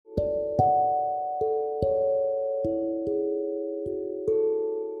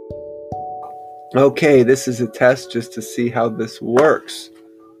Okay, this is a test just to see how this works.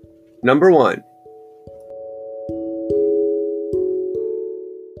 Number one.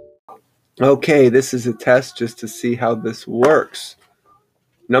 Okay, this is a test just to see how this works.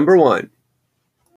 Number one.